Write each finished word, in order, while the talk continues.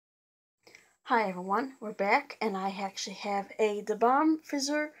Hi everyone, we're back, and I actually have the Bomb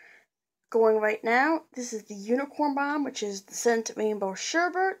Fizzer going right now. This is the Unicorn Bomb, which is the scent rainbow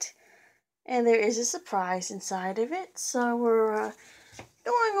sherbet, and there is a surprise inside of it. So we're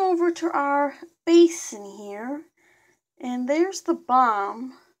going over to our basin here, and there's the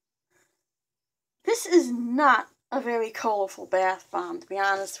bomb. This is not a very colorful bath bomb, to be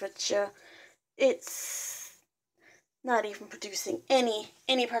honest with you. It's not even producing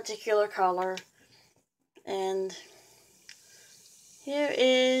any particular color. And here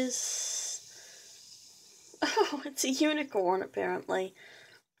is, oh, it's a unicorn apparently.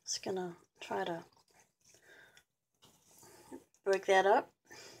 Just gonna try to break that up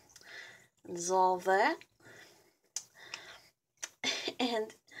and dissolve that.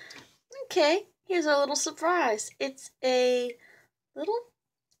 And okay, here's our little surprise. It's a little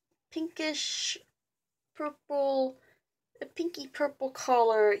pinkish purple, a pinky purple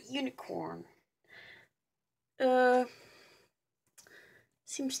color unicorn.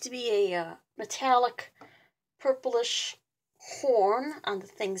 Seems to be a metallic purplish horn on the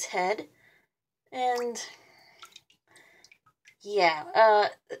thing's head. And yeah,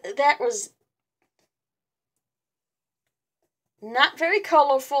 that was not very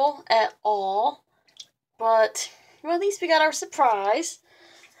colorful at all, but well, at least we got our surprise.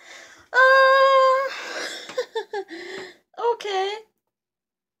 Okay.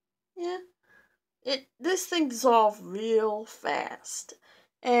 Yeah. This thing dissolved real fast.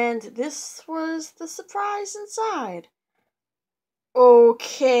 And this was the surprise inside.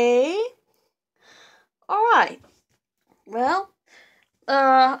 Okay. Alright. Well,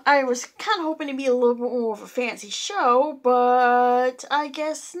 I was kind of hoping to be a little bit more of a fancy show, but I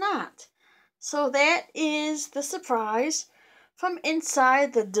guess not. So that is the surprise from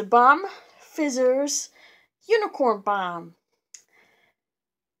inside the Bomb Fizzers Unicorn Bomb.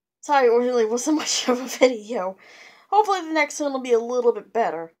 Sorry, it really wasn't much of a video. Hopefully the next one will be a little bit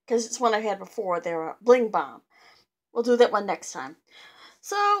better, because it's one I had before. They're a Bling Bomb. We'll do that one next time.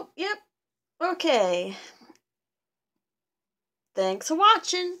 So, yep. Okay. Thanks for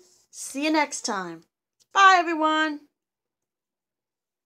watching. See you next time. Bye, everyone.